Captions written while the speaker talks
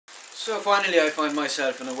So finally I find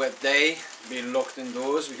myself on a wet day, being locked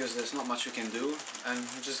indoors because there's not much we can do, and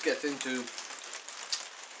just get into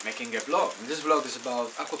making a vlog. And this vlog is about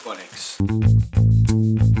aquaponics.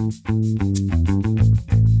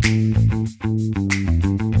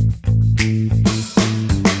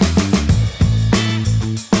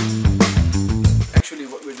 Actually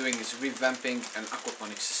what we're doing is revamping an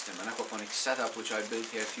aquaponics system, an aquaponics setup which I built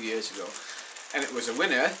here a few years ago. And it was a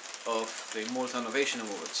winner of the Malta Innovation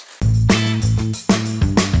Awards.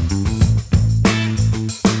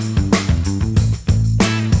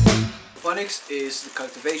 Aquaponics is the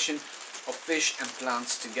cultivation of fish and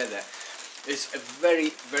plants together. It's a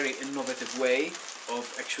very innovative way of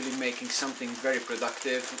actually making something very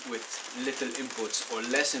productive with little inputs or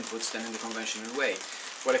less inputs than in the conventional way.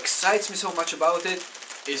 What excites me so much about it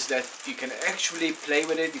is that you can actually play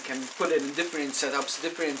with it, you can put it in different setups,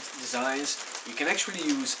 different designs. You can actually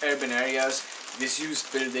use urban areas,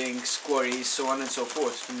 disused buildings, quarries, so on and so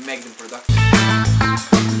forth to make them productive.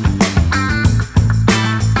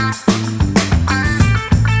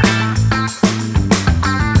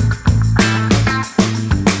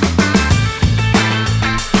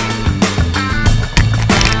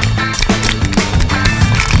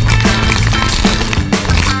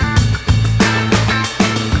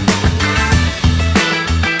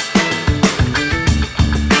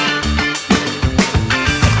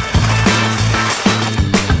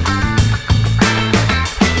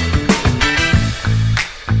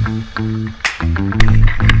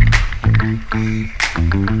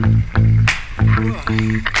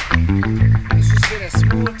 Let's just get a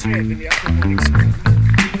small trip in the aquaponics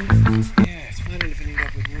pond. Yeah, it's finally filling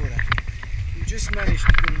up with water. We just managed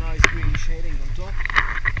to put a nice green shading on top.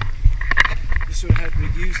 This will help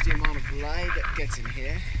reduce the amount of light that gets in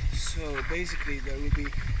here. So basically there will be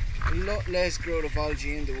a lot less growth of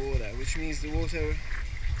algae in the water, which means the water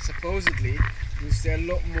supposedly will stay a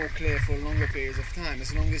lot more clear for longer periods of time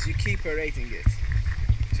as long as you keep aerating it.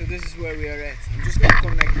 So this is where we are at. I'm just going to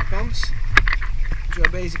connect the pumps, which are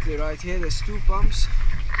basically right here. There's two pumps,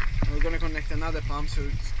 and we're going to connect another pump, so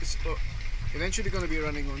it's eventually going to be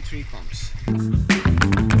running on 3 pumps.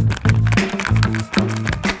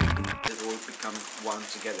 It will become one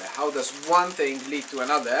together. How does one thing lead to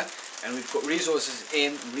another? And we've got resources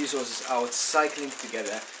in, resources out, cycling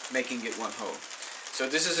together, making it one whole. So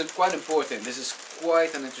this is quite important. This is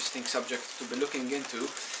quite an interesting subject to be looking into.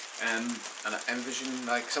 And I envision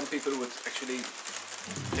like some people would actually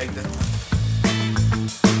take that